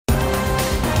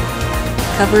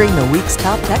covering the week's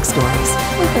top tech stories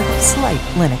with a slight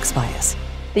Linux bias.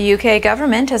 The UK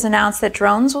government has announced that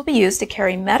drones will be used to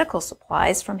carry medical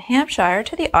supplies from Hampshire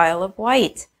to the Isle of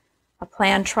Wight. A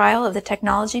planned trial of the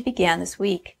technology began this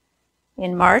week.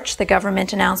 In March, the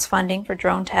government announced funding for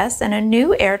drone tests and a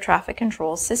new air traffic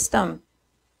control system.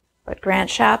 But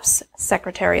Grant Shapps,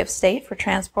 Secretary of State for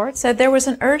Transport, said there was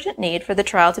an urgent need for the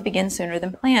trial to begin sooner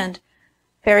than planned.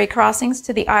 Ferry crossings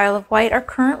to the Isle of Wight are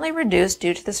currently reduced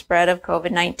due to the spread of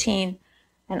COVID-19.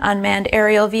 An unmanned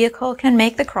aerial vehicle can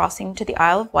make the crossing to the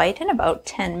Isle of Wight in about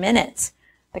 10 minutes.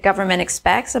 The government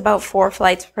expects about 4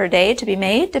 flights per day to be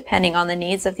made, depending on the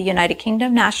needs of the United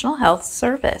Kingdom National Health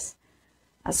Service.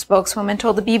 A spokeswoman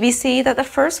told the BBC that the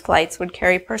first flights would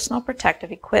carry personal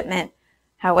protective equipment.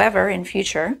 However, in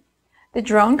future, the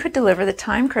drone could deliver the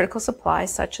time-critical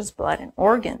supplies such as blood and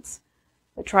organs.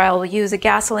 The trial will use a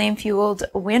gasoline-fueled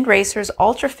Wind Racer's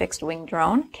ultra-fixed-wing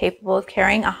drone capable of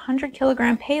carrying a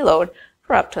 100-kilogram payload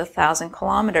for up to 1,000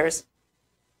 kilometers.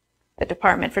 The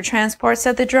Department for Transport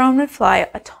said the drone would fly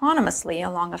autonomously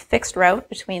along a fixed route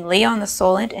between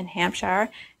Lee-on-the-Solent in Hampshire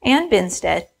and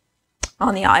Binstead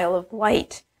on the Isle of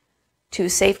Wight. 2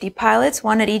 safety pilots,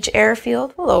 one at each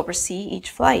airfield, will oversee each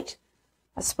flight.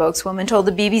 A spokeswoman told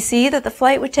the BBC that the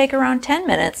flight would take around 10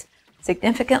 minutes,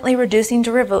 significantly reducing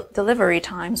delivery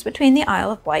times between the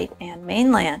Isle of Wight and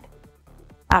mainland.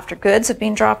 After goods have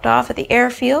been dropped off at the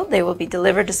airfield, they will be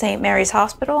delivered to St. Mary's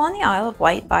Hospital on the Isle of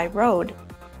Wight by road.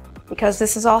 Because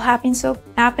this is all happening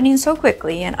so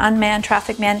quickly, an unmanned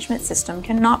traffic management system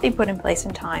cannot be put in place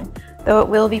in time, though it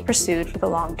will be pursued for the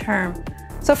long term.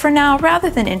 So for now, rather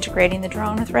than integrating the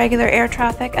drone with regular air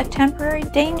traffic, a temporary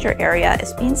danger area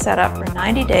is being set up for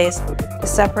 90 days to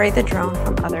separate the drone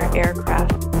from other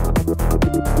aircraft.